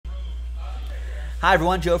Hi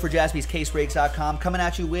everyone, Joe for JaspysCaseBreaks.com coming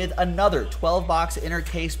at you with another 12-box inner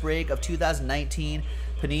case break of 2019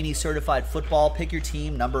 Panini Certified Football. Pick your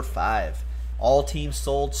team number 5. All teams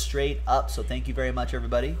sold straight up, so thank you very much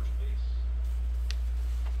everybody.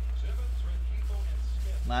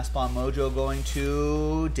 Last Spawn Mojo going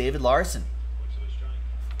to David Larson.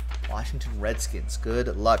 Washington Redskins,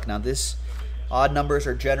 good luck. Now this odd numbers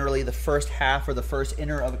are generally the first half or the first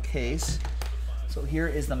inner of a case. So here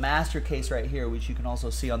is the master case right here, which you can also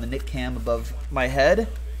see on the Nick cam above my head.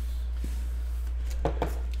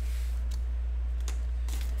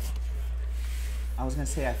 I was going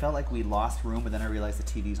to say I felt like we lost room, but then I realized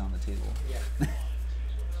the TV's on the table. Yeah.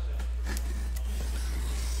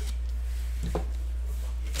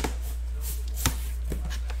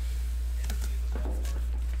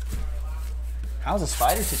 How's the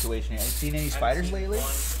spider situation? Have you seen any spiders lately?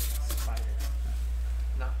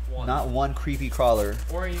 Not one creepy crawler.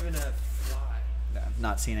 Or even a fly. No,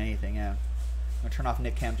 not seen anything, yeah. I'm going to turn off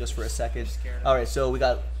Nick Cam just for a second. Alright, so we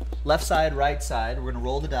got left side, right side. We're going to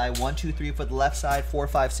roll the die. 1, 2, 3 for the left side, 4,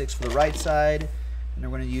 5, 6 for the right side. And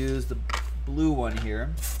then we're going to use the blue one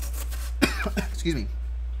here. Excuse me.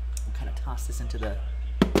 We'll kind of toss this into the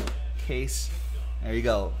case. There you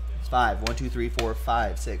go. It's 5. 1, 2, 3, 4,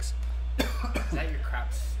 5, 6. Is that your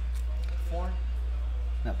craps form?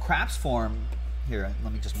 Now, craps form... Here,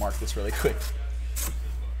 let me just mark this really quick.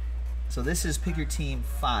 So this is Pick Your Team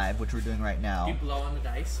 5, which we're doing right now. Do you blow on the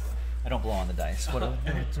dice? I don't blow on the dice. What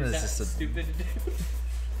is this? Stupid to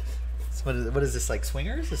do? What is this, like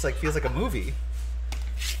swingers? This like feels like a movie.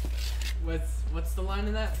 What's the line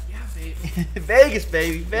in that? Yeah, baby. Vegas,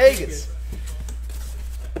 baby, Vegas.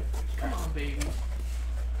 Come on, baby.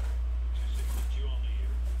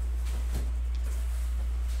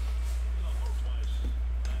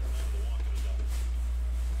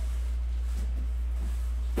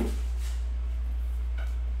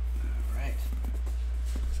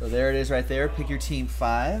 So there it is right there. Pick your team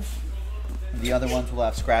 5. The other ones will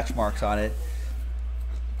have scratch marks on it.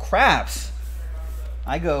 Craps.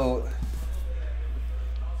 I go...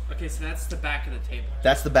 Okay, so that's the back of the table.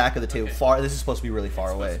 That's the back of the table. Okay. Far. This is supposed to be really far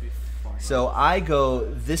away. So I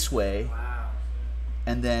go this way. Wow.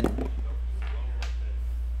 And then...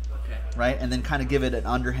 Okay. Right? And then kind of give it an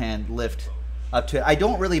underhand lift up to it. I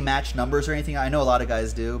don't really match numbers or anything. I know a lot of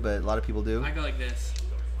guys do, but a lot of people do. I go like this.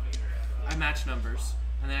 I match numbers.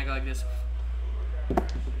 And then I go like this.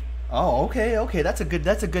 Oh, okay, okay. That's a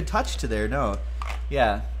good touch to there. No,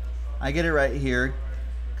 yeah, I get it right here.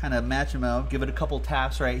 Kind of match them out. Give it a couple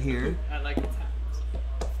taps right here. I like the taps.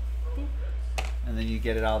 And then you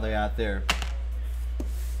get it all the way out there.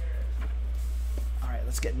 All right,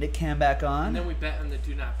 let's get Nick Cam back on. And then we bet on the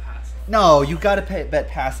do not pass. No, you got to bet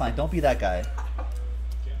pass line. Don't be that guy.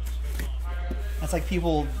 That's like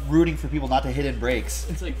people rooting for people not to hit in breaks.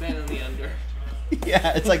 It's like betting on the under.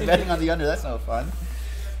 Yeah, it's like betting on the under. That's no fun.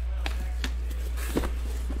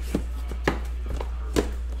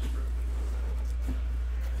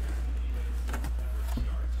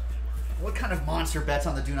 What kind of monster bets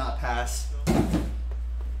on the do not pass?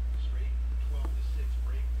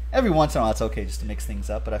 Every once in a while, it's okay just to mix things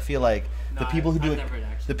up, but I feel like the people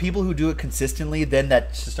who do it consistently, then that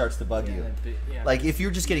just starts to bug you. Yeah, like if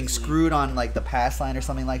you're just getting screwed on like the pass line or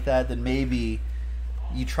something like that, then maybe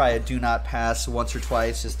you try a do not pass once or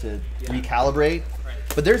twice just to recalibrate. Right.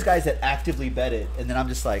 But there's guys that actively bet it, and then I'm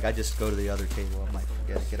just like, I just go to the other table. I'm like,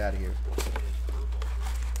 forget it, get out of here.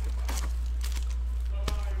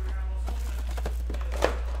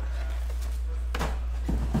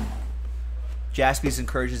 Jaspys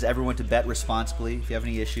encourages everyone to bet responsibly. If you have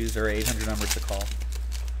any issues, there are 800 numbers to call.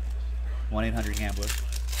 1-800-GAMBLER.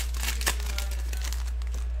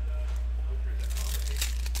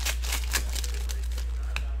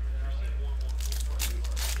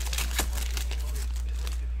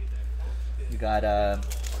 You got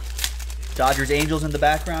Dodgers Angels in the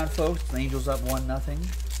background, folks. Angels up 1-0.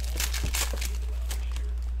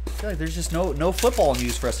 I feel like there's just no football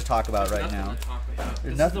news for us to talk about right now.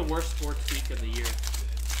 This is the worst sports week of the year.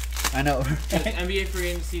 I know. NBA free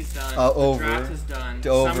agency is done. Over. The draft is done.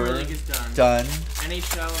 Over. Summer league is done. Done.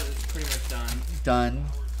 NHL is pretty much done. Done.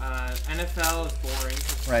 NFL is boring.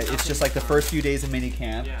 Right. It's just like the first few days of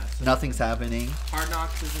minicamp. Yeah. So nothing's happening. Hard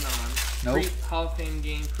Knocks isn't on. Nope. Hall of Fame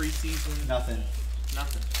game, preseason. Nothing.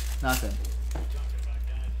 Nothing. Nothing.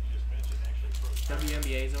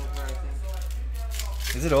 WNBA is over, I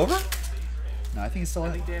think. Is it over? No, I think it's still.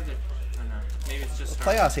 I think they have the. Oh no. Maybe it's just. The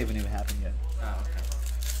playoffs haven't even happened yet. Oh, okay.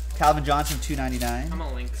 Calvin Johnson, $2.99. I'm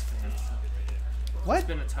a Lynx fan. So What? it's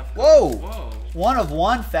been a tough. Whoa! Whoa. 1 of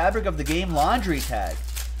 1 fabric of the game laundry tag.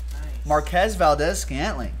 Nice. Marquez Valdez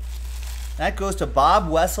Scantling. That goes to Bob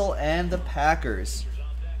Wessel and the Packers.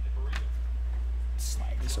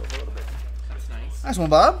 Slide this over a little bit. That's nice. Nice one,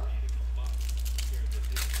 Bob.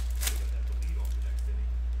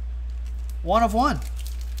 1 of 1.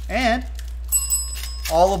 And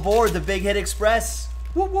all aboard the Big Hit Express.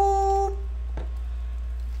 Whoop whoop.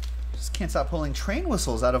 Just can't stop pulling train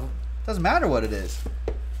whistles out of, doesn't matter what it is.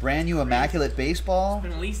 Brand new Immaculate Baseball. It's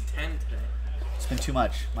been at least 10 today. It's been too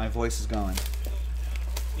much. My voice is going.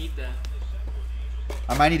 Need that.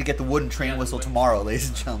 I might need to get the wooden train whistle tomorrow, ladies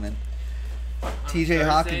and gentlemen. TJ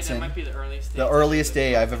Hawkinson. That might be the earliest day. The earliest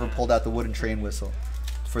day I've ever pulled out the wooden train whistle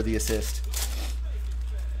for the assist.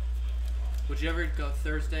 Would you ever go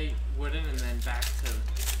Thursday wooden and then back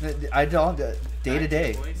to? I don't. Day to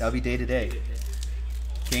day. Voice? That'll be day to day. Day to day.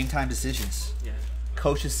 Game time decisions. Yeah.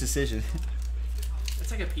 Coach's decision.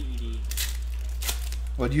 It's like a PED.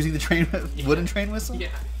 What, using the train wooden train whistle? Yeah.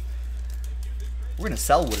 We're gonna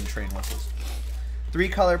sell wooden train whistles.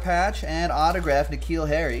 3-color patch and autograph N'Keal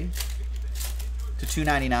Harry to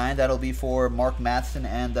 $2.99. That'll be for Mark Matheson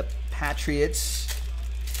and the Patriots.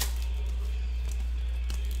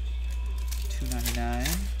 $2.99.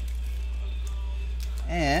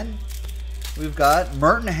 And we've got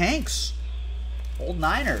Merton Hanks, old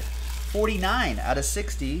Niner, 49 out of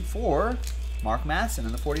 60 for Mark Matheson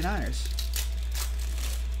and the 49ers.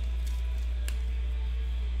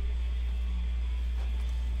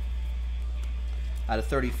 Out of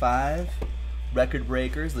 35, record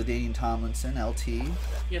breakers, LaDainian Tomlinson, LT.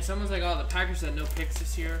 Yeah, someone's like, oh, the Packers had no picks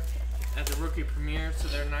this year as a rookie premiere, so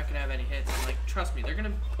they're not going to have any hits. I'm like, trust me, they're going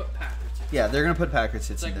to put Packers hits. Yeah, they're going to put Packers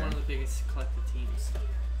hits It's like in there. one of the biggest collected teams.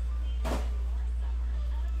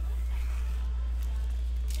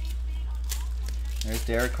 There's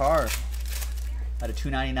Derek Carr. Out of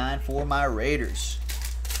 $2.99 for my Raiders.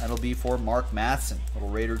 That'll be for Mark Matheson, little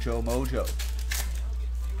Raider Joe Mojo.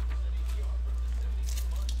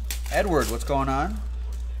 Edward, what's going on?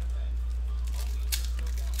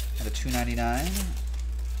 At a $2.99.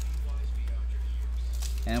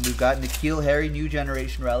 And we've got N'Keal Harry, New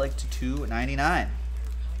Generation Relic to $2.99.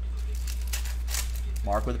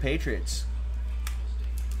 Mark with the Patriots.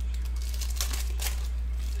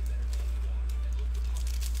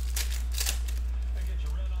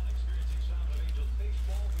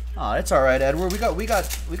 Oh, it's all right, Edward. We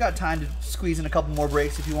got time to squeeze in a couple more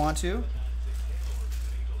breaks if you want to.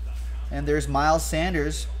 And there's Miles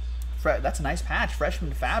Sanders. That's a nice patch,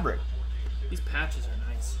 freshman fabric. These patches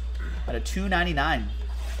are nice. At a $2.99.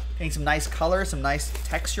 Getting some nice color, some nice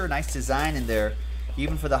texture, nice design in there,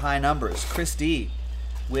 even for the high numbers. Chris D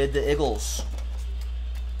with the Eagles.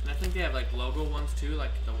 And I think they have like logo ones too,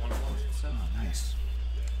 like the one ones and stuff. Oh, nice.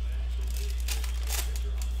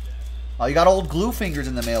 Oh, you got old glue fingers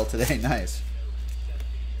in the mail today. Nice.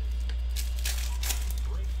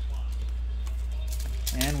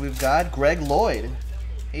 And we've got Greg Lloyd,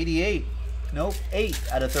 88. Nope, 8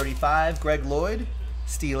 out of 35. Greg Lloyd,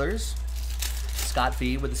 Steelers. Scott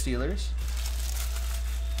Fee with the Steelers.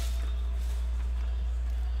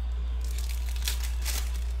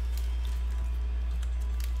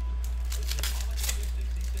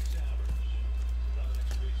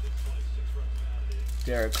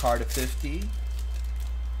 Derek Carr to 50. Yikes.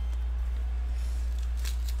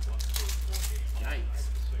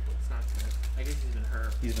 It's not good. I guess he's been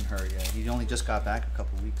hurt. He's been hurt, yeah. He only just got back a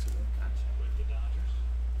couple weeks ago.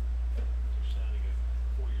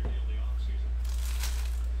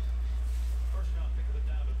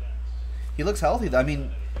 He looks healthy. I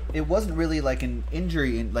mean, it wasn't really like an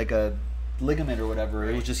injury, in like a ligament or whatever. Right.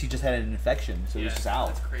 It was just he just had an infection, so he was just out.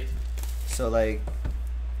 That's crazy. So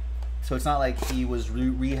it's not like he was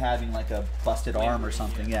rehabbing like a busted arm or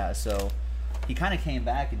something. Yeah. So he kind of came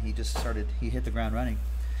back and he hit the ground running.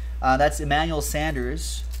 That's Emmanuel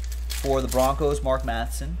Sanders for the Broncos. Mark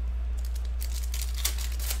Matheson.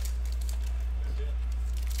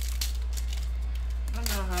 I don't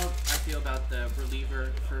know how I feel about the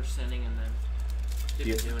reliever first inning and then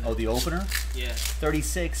The opener? Yeah.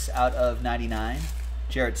 36 out of 99.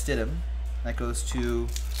 Jarrett Stidham. That goes to,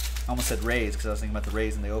 I almost said Rays because I was thinking about the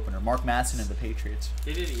Rays in the opener. Mark Matheson and the Patriots.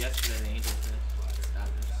 They did it yesterday, the Angels did.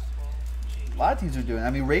 A lot of teams are doing it. I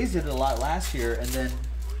mean, Rays did it a lot last year, and then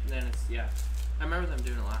it's, yeah. I remember them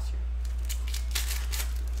doing it last year.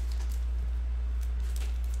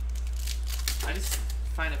 I just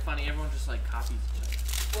find it funny. Everyone just, like, copies each other.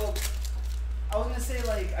 Well, I was going to say,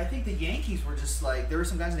 like, I think the Yankees were just, like, there were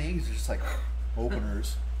some guys in the Yankees who were just, like,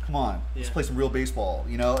 openers. Come on, let's play some real baseball,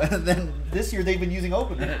 you know? And then this year they've been using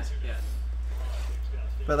openers. Yeah.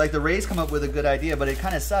 But, like, the Rays come up with a good idea, but it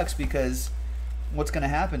kind of sucks because what's going to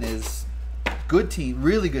happen is good team,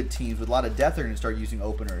 really good teams with a lot of depth are going to start using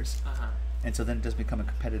openers. Uh-huh. And so then it doesn't become a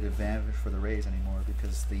competitive advantage for the Rays anymore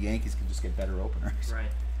because the Yankees can just get better openers. Right.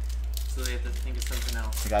 So they have to think of something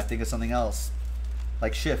else. They got to think of something else.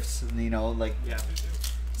 Like shifts, you know, like Yeah.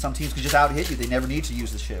 some teams can just out-hit you. They never need to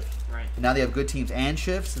use the shift. Right. But now they have good teams and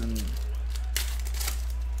shifts. And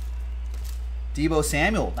Deebo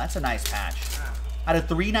Samuel, that's a nice patch. Wow. Out of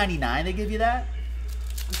 $3.99, they give you that?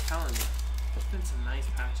 I'm telling you. There's been some nice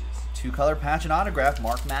patches. 2-color patch and autograph,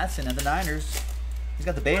 Mark Madsen and the Niners. He's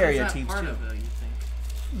got the Bay What Area is that teams part too. of it, you think?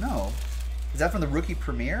 No. Is that from the rookie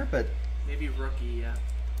premiere? But Maybe rookie, yeah.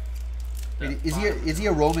 The is he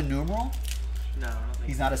a Roman numeral? No, I don't think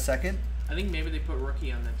He's so. not a second? I think maybe they put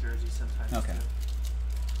rookie on the jersey sometimes. Okay.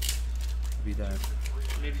 Too. Be that.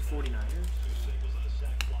 Maybe 49ers.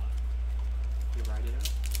 You write it out.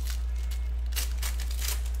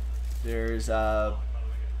 There's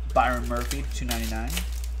Byron Murphy, $2.99.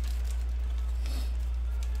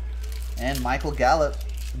 And Michael Gallup,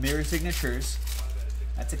 mirror signatures.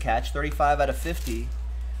 That's a catch. 35 out of 50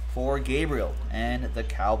 for Gabriel and the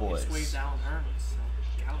Cowboys. Just waived Alan Hearns,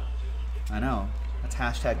 so Gallup. I know. That's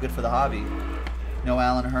hashtag good for the hobby. No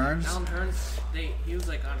Alan Hearns. Alan Hearns, he was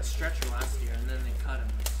like on a stretcher last year, and then they cut him.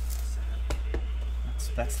 It's sad.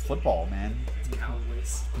 That's football, man. It's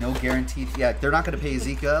Cowboys. No guaranteed. Yeah, they're not going to pay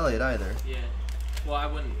Ezekiel Elliott either. Yeah. Well, I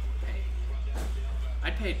wouldn't pay.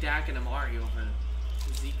 I'd pay Dak and Amari over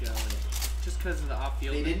Zeke Elliott, just because of the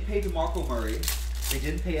off-field. They didn't pay DeMarco Murray. They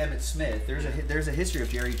didn't pay Emmitt Smith. There's a history of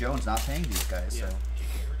Jerry Jones not paying these guys. Yeah. So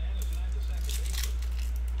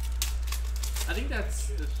I think that's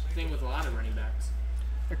the thing with a lot of running backs.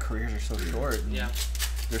 their careers are so short. And Yeah.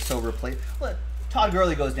 they're so replaced. Look, Todd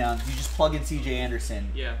Gurley goes down. You just plug in C.J. Anderson.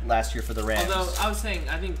 Yeah. Last year for the Rams. Although I was saying,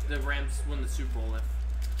 I think the Rams win the Super Bowl if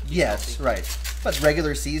he's yes, healthy. right. But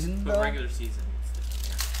regular season, But though, regular season, it's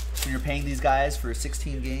different. when you're paying these guys for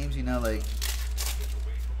 16 games, you know, like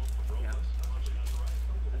Yeah.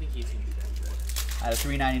 I think he's gonna be that good. out of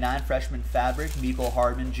 $3.99, freshman fabric, Mecole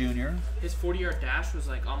Hardman Jr. His 40-yard dash was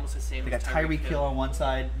like almost the same. They got as Tyreek Hill on one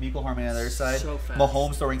side, Mecole Hardman on the other side. So fast.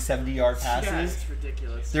 Mahomes throwing 70-yard passes. Yeah, it's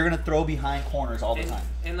ridiculous. They're gonna throw behind corners all the time.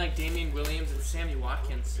 And like Damian Williams and Sammy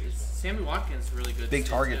Watkins. Sammy Watkins is really good. Big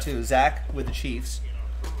target too. Zach with the Chiefs.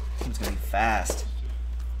 He's gonna be fast.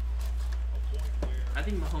 I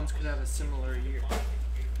think Mahomes could have a similar year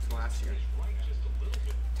to last year.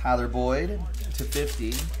 Tyler Boyd to 50.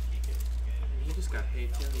 And he just got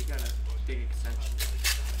paid too. He got a big extension.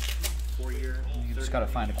 4-year. You just gotta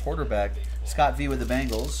find a quarterback. Scott V with the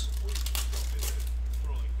Bengals.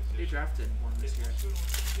 They drafted one this year.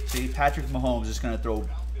 See, Patrick Mahomes is gonna throw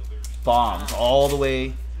bombs all the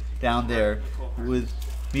way down there with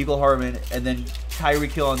Mecole Hardman, and then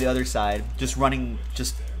Tyreek Hill on the other side, just running,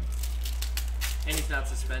 just And he's not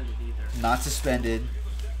suspended either. not suspended,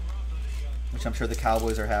 which I'm sure the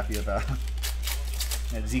Cowboys are happy about.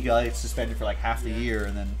 And Zeke Elliott's suspended for like half the year,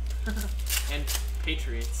 and then And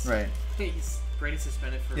Patriots. right. Brady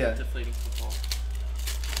suspended for Yeah. deflating football.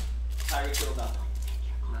 Tyreek Hill not.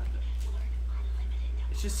 Not good.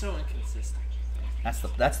 It's just so inconsistent.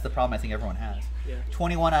 That's the problem I think everyone has. Yeah.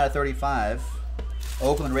 21 out of 35.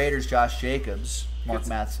 Oakland Raiders, Josh Jacobs, Mark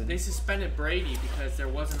Matheson. They suspended Brady because there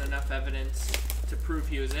wasn't enough evidence to prove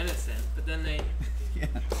he was innocent. But then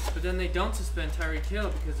they don't suspend Tyreek Hill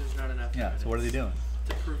because there's not enough Yeah. evidence So what are they doing?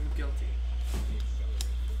 to prove him guilty.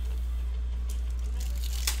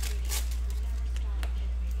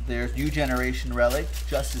 There's New Generation Relic,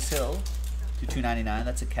 Justice Hill to $2.99.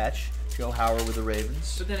 That's a catch. Joe Howard with the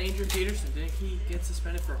Ravens. But then Adrian Peterson, didn't he get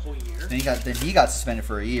suspended for a whole year? Then he got suspended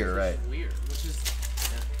for a year, right? Weird. Which is,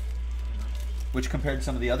 Which compared to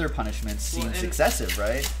some of the other punishments Well, seems and- excessive,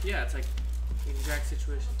 right? yeah, it's like the exact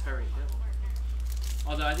situation Tyreek Hill.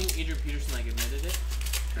 Although I think Adrian Peterson like admitted it.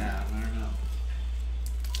 Yeah, I don't know.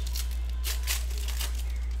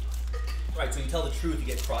 Right, so you tell the truth, you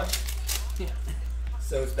get crushed. Yeah.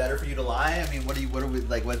 So it's better for you to lie. I mean, what are we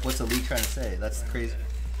like? What's the league trying to say? That's crazy.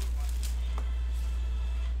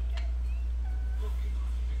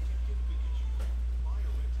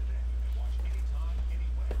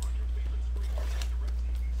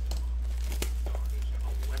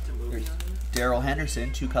 Went to movie on him. Daryl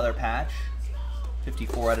Henderson, 2-color patch,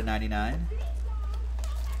 54 out of 99.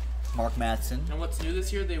 Mark Matheson. And what's new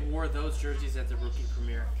this year? They wore those jerseys at the rookie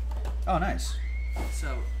premiere. Oh, nice.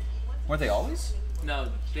 So Weren't they always? no,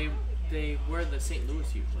 they wear the St. Louis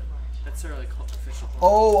usually. That's their like official. Home.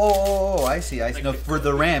 Oh, I see. Like No, the for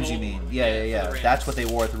the Rams, you gold mean? one. Yeah, Yeah, for the Rams. That's what they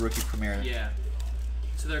wore at the rookie premiere. Yeah.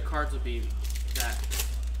 So their cards will be that.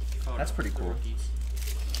 Photo That's pretty of the cool. Rookies.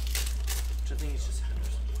 Which I think is just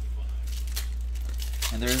Henderson.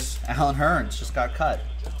 And there's Alan Hearns, just got cut.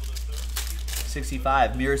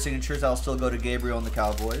 65. Mirror signatures, I'll still go to Gabriel and the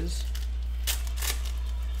Cowboys.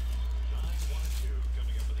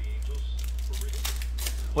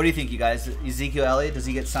 What do you think, you guys? Ezekiel Elliott, does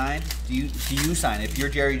he get signed? Do you sign? If you're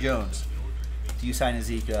Jerry Jones, do you sign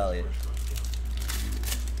Ezekiel Elliott?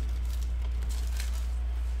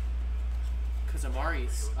 Because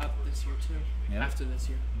Amari's up this year too. Yep. After this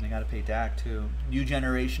year. And they got to pay Dak too. New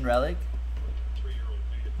generation relic.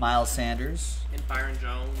 Miles Sanders. And Byron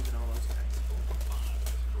Jones and all those guys.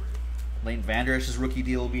 Leighton Vander Esch's rookie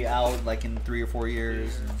deal will be out like in 3 or 4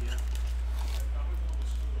 years. Yeah.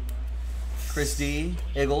 Chris D.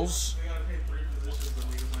 Eagles.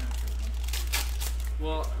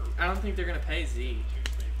 Well, I don't think they're gonna pay Z. You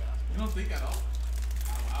don't think at all?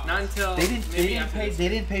 Not until They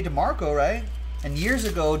didn't pay DeMarco, right? And years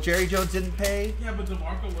ago, Jerry Jones didn't pay. Yeah, but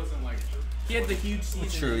DeMarco wasn't like. He had the huge season.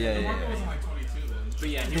 It's true, yeah. DeMarco wasn't like 22 then. But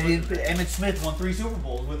yeah, They didn't pay. Emmitt Smith won 3 Super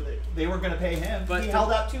Bowls. They were going to pay him. But he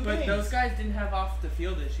held out 2 games. But those guys didn't have off the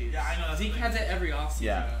field issues. Yeah, I know. Zeke has it every offseason.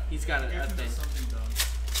 Yeah. He's got a thing.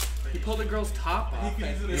 He pulled a girl's top off.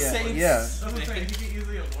 Yeah. That's what I'm saying. He can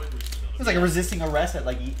easily avoid it. It's like a resisting arrest at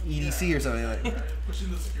like EDC or something like that. Pushing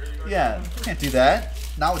the security guard. Yeah, can't do that.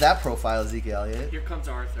 Not with that profile, Ezekiel Elliott. Here comes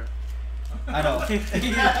Arthur. I know.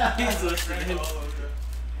 He's listening.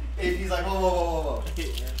 He's like, whoa. Yeah.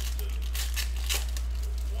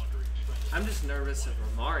 I'm just nervous of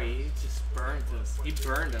Amari. He just burned us. He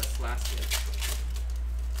burned us last year.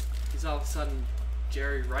 He's all of a sudden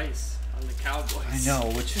Jerry Rice on the Cowboys. I know,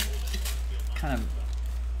 which kind of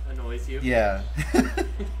annoys you. Yeah, it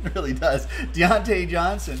really does. Deontay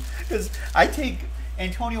Johnson, because I take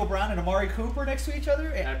Antonio Brown and Amari Cooper next to each other.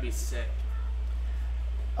 That'd be sick.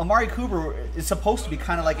 Amari Cooper is supposed to be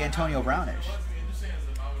kind of like Antonio Brownish.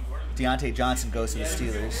 Deontay Johnson goes to the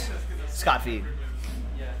Steelers. Scott Feed.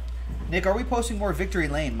 Yeah. Nick, are we posting more Victory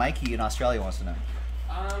Lane? Mikey in Australia wants to know.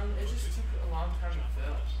 It just took a long time to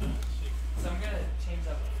fill. So I'm gonna change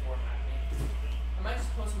up the format. I might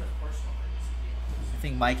just post them as personal breaks. I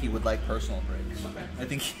think Mikey would like personal breaks. Okay. I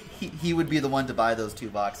think he would be the one to buy those 2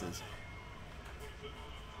 boxes.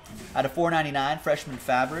 Out of $4.99, freshman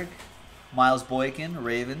fabric, Miles Boykin,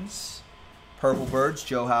 Ravens, Purple Birds,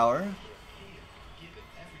 Joe Hauer.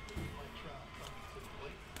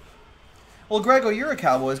 Well, Grego, you're a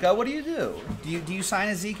Cowboys guy. What do you do? Do you sign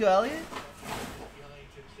Ezekiel Elliott?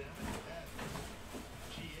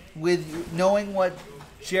 With knowing what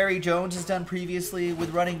Jerry Jones has done previously with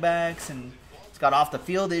running backs, and it's got off the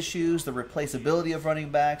field issues, the replaceability of running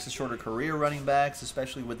backs, the shorter career running backs,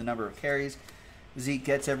 especially with the number of carries Zeke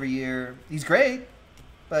gets every year. He's great,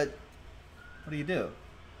 but what do you do?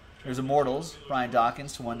 There's Immortals, Brian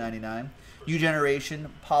Dawkins to $199. New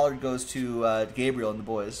Generation, Pollard goes to Gabriel and the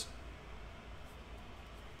boys.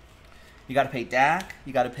 You got to pay Dak.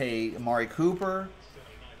 You got to pay Amari Cooper.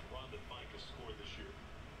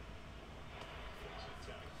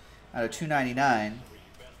 Out of $299,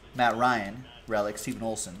 Matt Ryan, relic, Stephen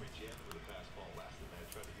Olsen.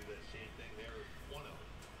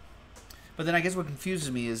 But then I guess what confuses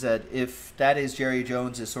me is that if that is Jerry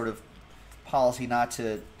Jones' sort of policy not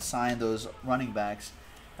to sign those running backs,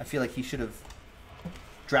 I feel like he should have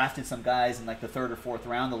drafted some guys in like the 3rd or 4th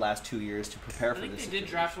round the last 2 years to prepare for this. They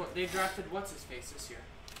drafted what's his face this year.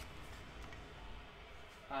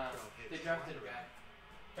 They drafted a guy,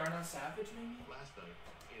 Darnell Savage maybe.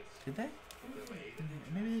 Did they?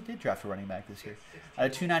 Maybe they did draft a running back this year.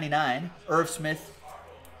 Out of $299, Irv Smith.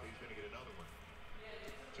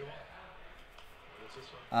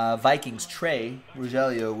 Vikings, Trey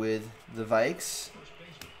Rogelio with the Vikes.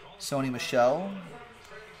 Sony Michel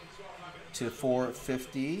to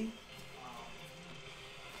 $450.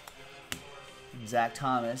 And Zach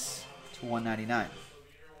Thomas to $199.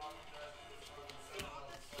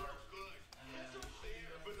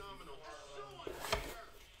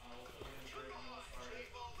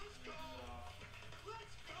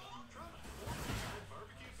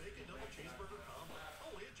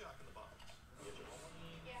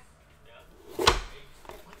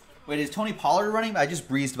 Wait, is Tony Pollard running? I just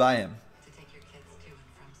breezed by him.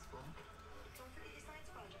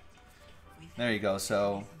 There you go.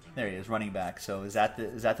 So there he is, running back. So is that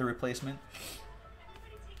the replacement?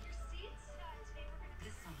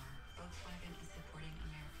 This summer, Volkswagen is supporting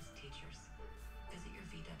America's teachers. Visit your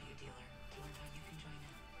VW dealer to learn how you can join in.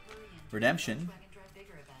 Hurry in. Redemption. Volkswagen Drive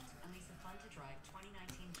Bigger event. Unleash a fun to drive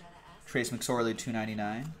 2019 Jetta S. Trace McSorley,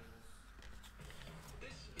 $299.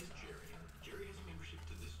 This is Jerry. Jerry has a membership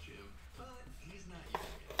to this gym, but he's not using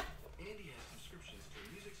it. And he has subscriptions to a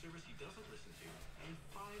music service he doesn't listen to, and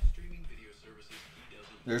 5 streaming video services he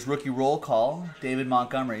doesn't use. There's rookie roll call, David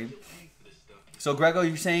Montgomery. So, Grego,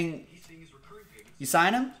 you're saying you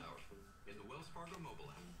sign him?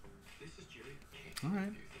 All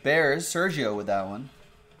right. Bears, Sergio with that one.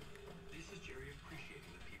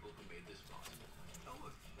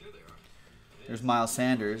 There's Miles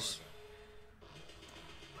Sanders.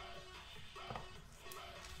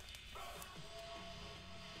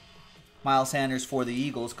 Miles Sanders for the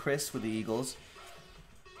Eagles. Chris with the Eagles.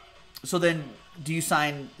 So then, do you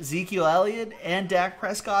sign Ezekiel Elliott and Dak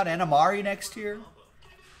Prescott and Amari next year?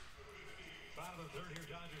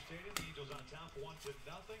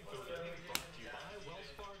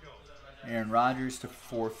 Aaron Rodgers to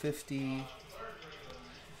 450.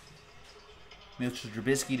 Mitchell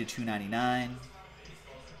Trubisky to 299.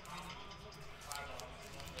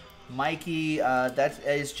 Mikey, that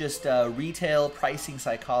is just retail pricing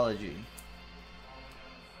psychology.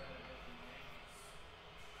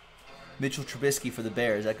 Mitchell Trubisky for the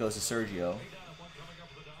Bears. That goes to Sergio.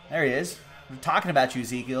 There he is. I'm talking about you,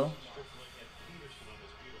 Ezekiel.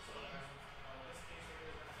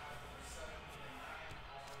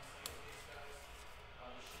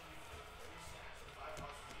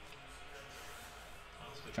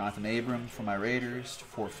 Jonathan Abram for my Raiders,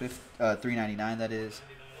 399 that is.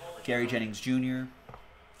 Gary Jennings Jr.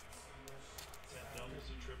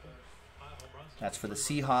 That's for the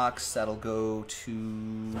Seahawks. That'll go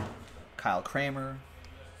to Kyle Kramer.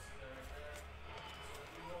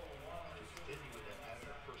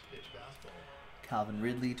 Calvin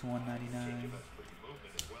Ridley to 199.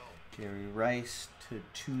 Jerry Rice to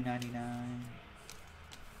 299.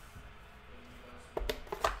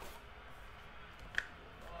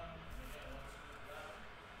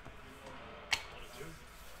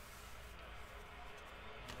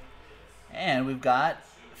 And we've got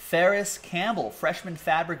Ferris Campbell, freshman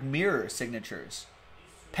fabric mirror signatures.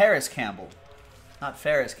 Paris Campbell. Not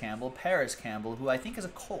Ferris Campbell, Paris Campbell, who I think is a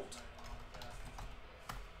Colt.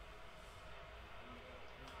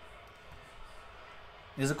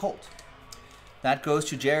 Is a Colt. That goes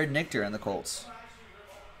to Jared Nichter and the Colts.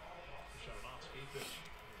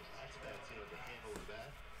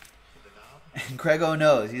 And Grego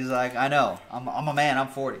knows. He's like, I know. I'm a man. I'm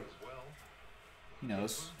 40. He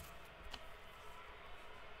knows.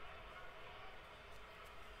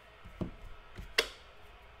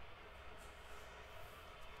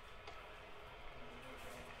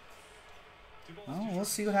 Oh, we'll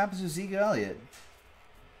see what happens with Zeke Elliott.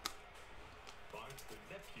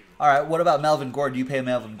 All right, what about Melvin Gordon? Do you pay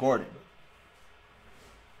Melvin Gordon?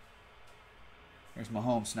 Here's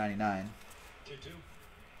Mahomes, 99.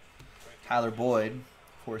 Tyler Boyd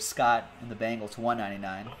for Scott and the Bengals,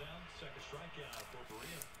 199.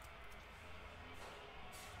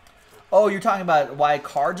 Oh, you're talking about why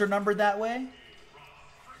cards are numbered that way?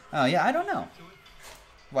 Oh, yeah, I don't know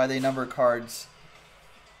why they number cards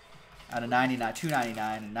out of 99,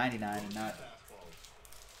 299 and 99 and not.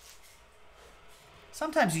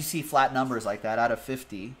 Sometimes you see flat numbers like that out of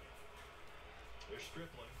 50.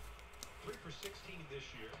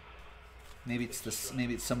 Maybe it's this.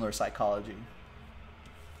 Maybe it's similar psychology.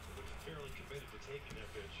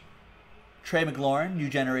 Trey McLaurin, new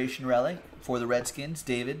generation relic for the Redskins.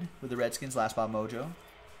 David with the Redskins, last spot mojo.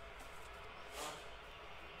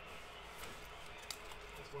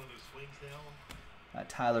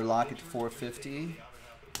 Tyler Lockett to 450.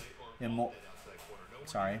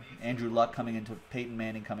 Sorry, Andrew Luck coming into Peyton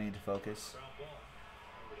Manning coming into focus.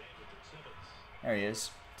 There he is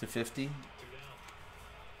to 50.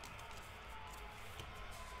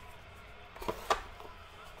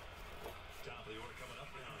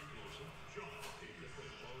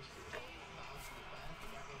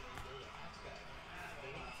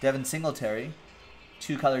 Devin Singletary,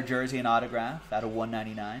 2-color jersey and autograph out of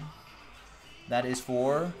 199. That is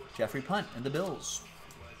for Jeffrey Punt and the Bills.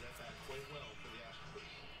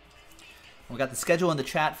 We got the schedule in the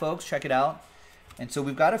chat, folks. Check it out. And so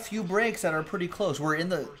we've got a few breaks that are pretty close. We're in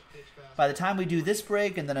the, by the time we do this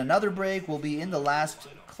break and then another break, we'll be in the last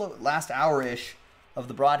hour-ish of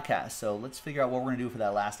the broadcast. So let's figure out what we're going to do for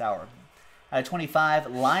that last hour. Out of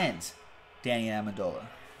 25, Lions, Danny Amendola.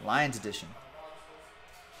 Lions edition.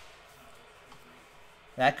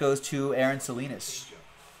 That goes to Aaron Salinas.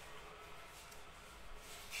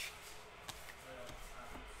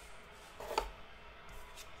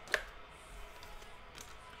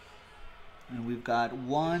 And we've got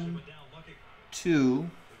 1, 2,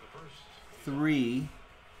 3,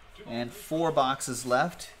 and 4 boxes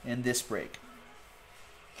left in this break.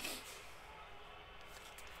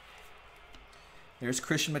 There's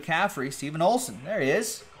Christian McCaffrey, Steven Olsen. There he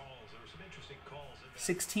is.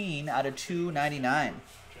 16 out of 299.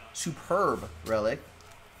 Superb relic.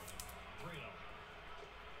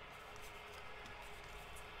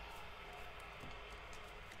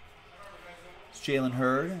 Jalen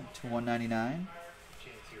Hurd to 199.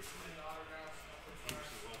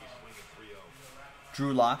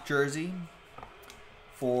 Drew Lock jersey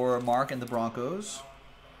for Mark and the Broncos.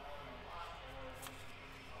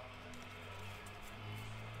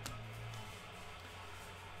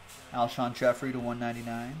 Alshon Jeffrey to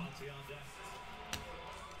 199.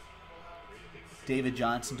 David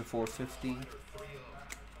Johnson to 450.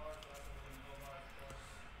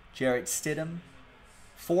 Jarrett Stidham,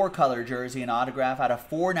 4-color jersey and autograph out of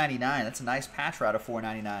 499. That's a nice patch out of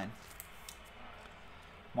 499.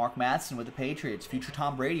 Mark Matheson with the Patriots, future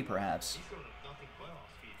Tom Brady perhaps.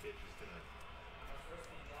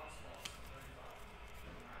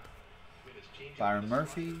 Byron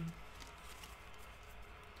Murphy.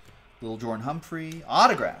 Lil Jordan Humphrey,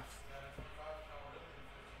 autograph.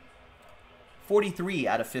 43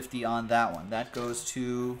 out of 50 on that one. That goes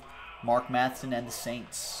to Mark Matheson and the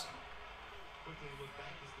Saints.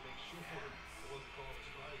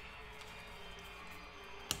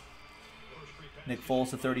 Nick Foles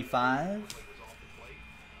to 35.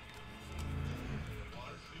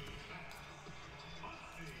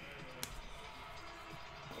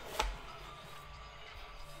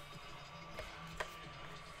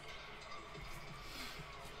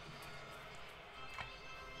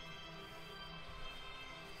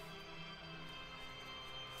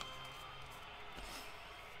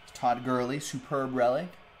 Todd Gurley, superb relic,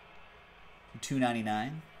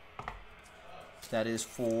 $2.99. That is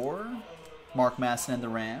for Mark Matheson and the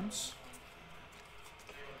Rams.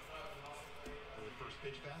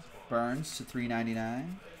 Burns to $3.99.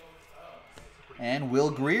 And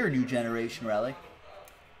Will Greer, new generation relic.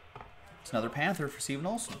 It's another Panther for Steven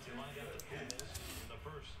Olson.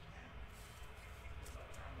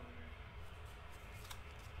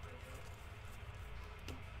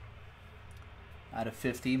 Out of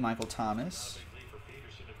 50, Michael Thomas.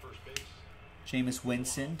 Jameis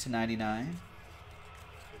Winston to 99.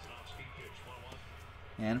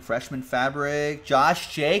 And freshman fabric,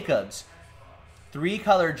 Josh Jacobs.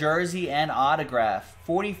 3-color jersey and autograph.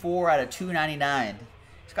 44 out of 299.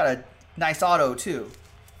 He's got a nice auto, too.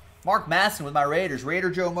 Mark Matheson with my Raiders.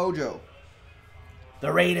 Raider Joe Mojo.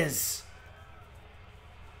 The Raiders.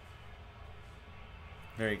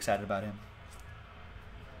 Very excited about him.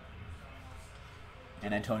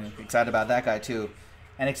 And Antonio, excited about that guy, too.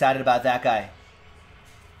 And excited about that guy.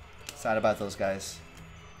 Excited about those guys.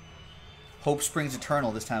 Hope springs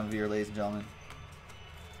eternal this time of year, ladies and gentlemen.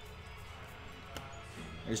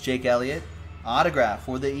 There's Jake Elliott. Autograph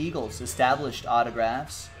for the Eagles. Established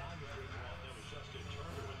autographs.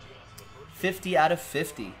 50 out of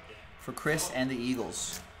 50 for Chris and the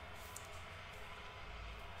Eagles.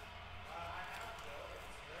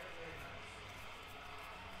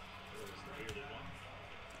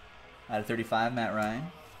 Out of 35, Matt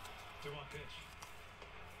Ryan.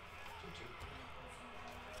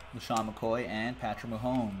 LaShawn McCoy and Patrick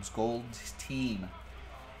Mahomes. Gold team.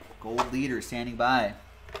 Gold leader standing by.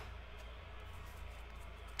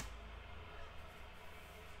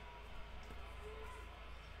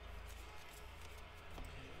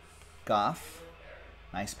 Goff.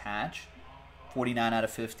 Nice patch. 49 out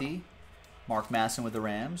of 50. Mark Matheson with the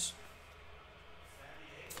Rams.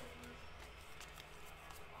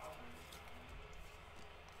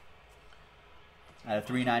 Out of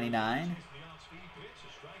 399,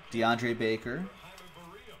 DeAndre Baker.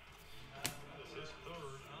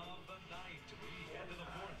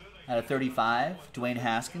 Out of 35, Dwayne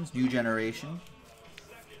Haskins, new generation.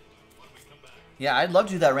 Yeah, I'd love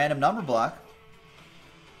to do that random number block.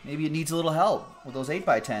 Maybe it needs a little help with those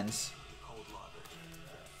 8x10s.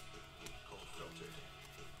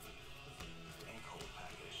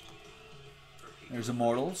 There's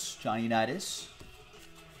Immortals, Johnny Unitas.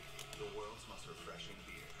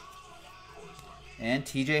 And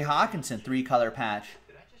TJ Hawkinson, 3-color patch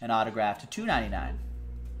and autograph to $2.99.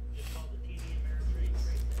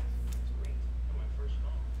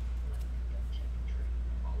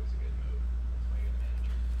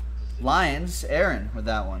 Lions, Aaron with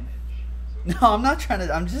that one. No, I'm not trying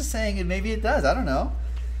to. I'm just saying it. Maybe it does. I don't know.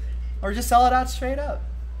 Or just sell it out straight up.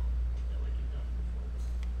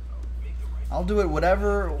 I'll do it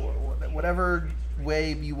whatever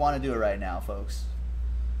way you want to do it right now, folks.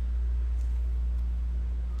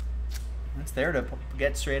 It's there to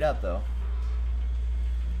get straight up, though.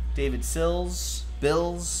 David Sills,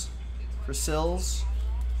 Bills for Sills.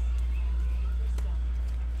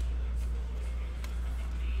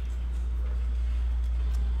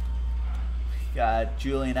 Got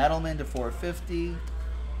Julian Edelman to 450.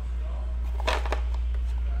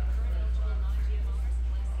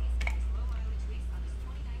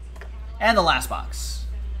 And the last box.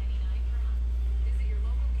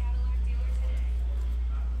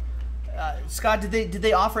 Scott, did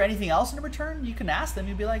they offer anything else in return? You can ask them.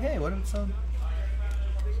 You'd be like, hey, what?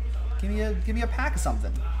 Give me a pack of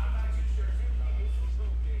something.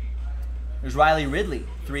 There's Riley Ridley,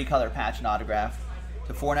 3-color patch and autograph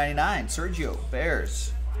to $4.99. Sergio,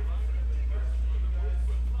 Bears.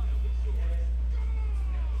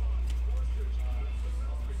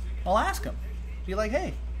 I'll ask him. Be like,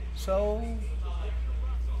 hey, so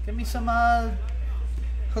give me some,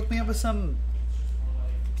 hook me up with some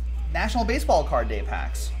National Baseball Card Day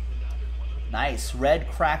packs. Nice. Red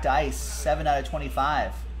Cracked Ice, 7 out of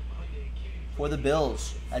 25 for the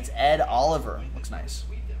Bills. That's Ed Oliver. Looks nice.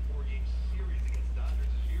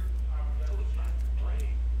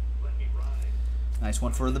 Nice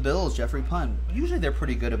one for the Bills, Jeffrey Pun. Usually they're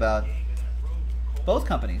pretty good about, both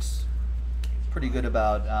companies, pretty good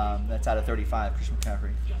about, that's out of 35, Christian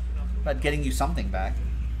McCaffrey, about getting you something back.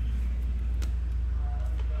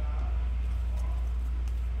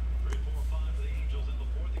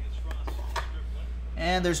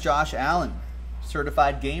 And there's Josh Allen,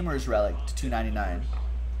 certified gamers relic to $2.99.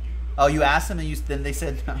 Oh, you asked them and then they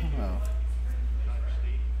said no.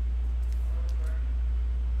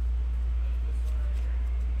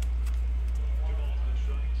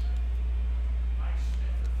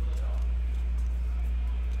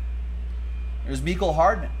 There's Mecole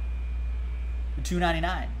Hardman, to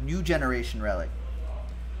 $2.99, new generation relic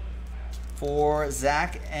for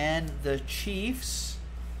Zach and the Chiefs.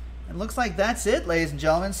 And looks like that's it, ladies and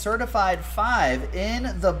gentlemen. Certified 5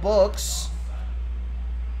 in the books.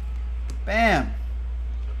 Bam,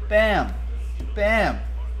 bam, bam.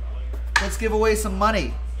 Let's give away some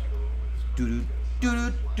money. Doo doo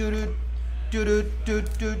doo doo doo doo doo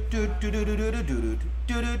doo doo doo doo doo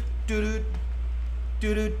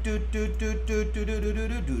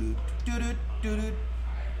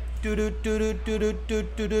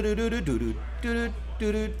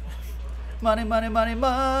doo doo. Money, money, money,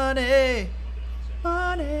 money,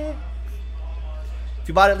 money. If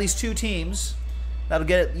you bought at least 2 teams, that'll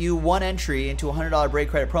get you 1 entry into a $100 break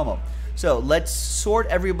credit promo. So let's sort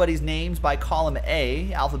everybody's names by column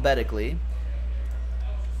A alphabetically.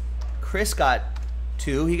 Chris got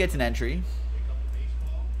 2. He gets an entry.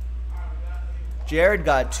 Jared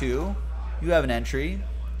got 2. You have an entry.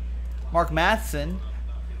 Mark Matheson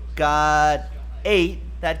got 8.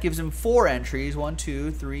 That gives him 4 entries. 1,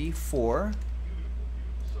 2, 3, 4.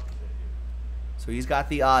 So he's got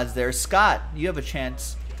the odds there. Scott, you have a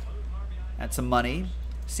chance at some money.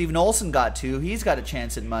 Steven Olson got 2. He's got a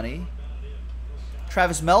chance at money.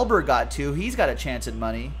 Travis Melberg got 2. He's got a chance at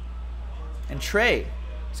money. And Trey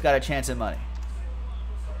has got a chance at money.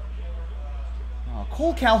 Oh,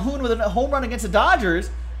 Cole Calhoun with a home run against the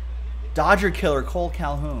Dodgers. Dodger killer Cole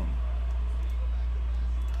Calhoun.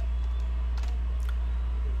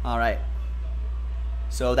 All right.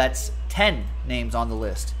 So that's 10 names on the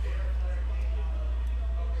list.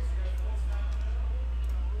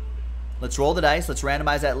 Let's roll the dice. Let's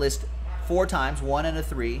randomize that list 4 times. 1 and a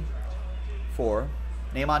 3. 4.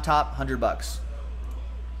 Name on top, $100.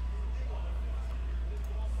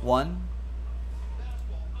 1,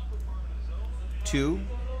 2,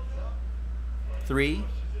 3,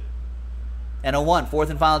 and a 1. 4th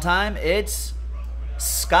and final time. It's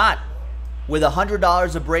Scott with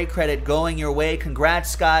 $100 of break credit going your way.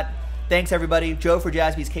 Congrats, Scott. Thanks, everybody. Joe for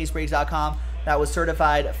JaspysCaseBreaks.com. That was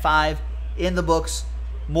certified 5 in the books.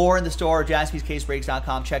 More in the store,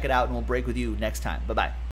 JaspysCaseBreaks.com. Check it out, and we'll break with you next time. Bye-bye.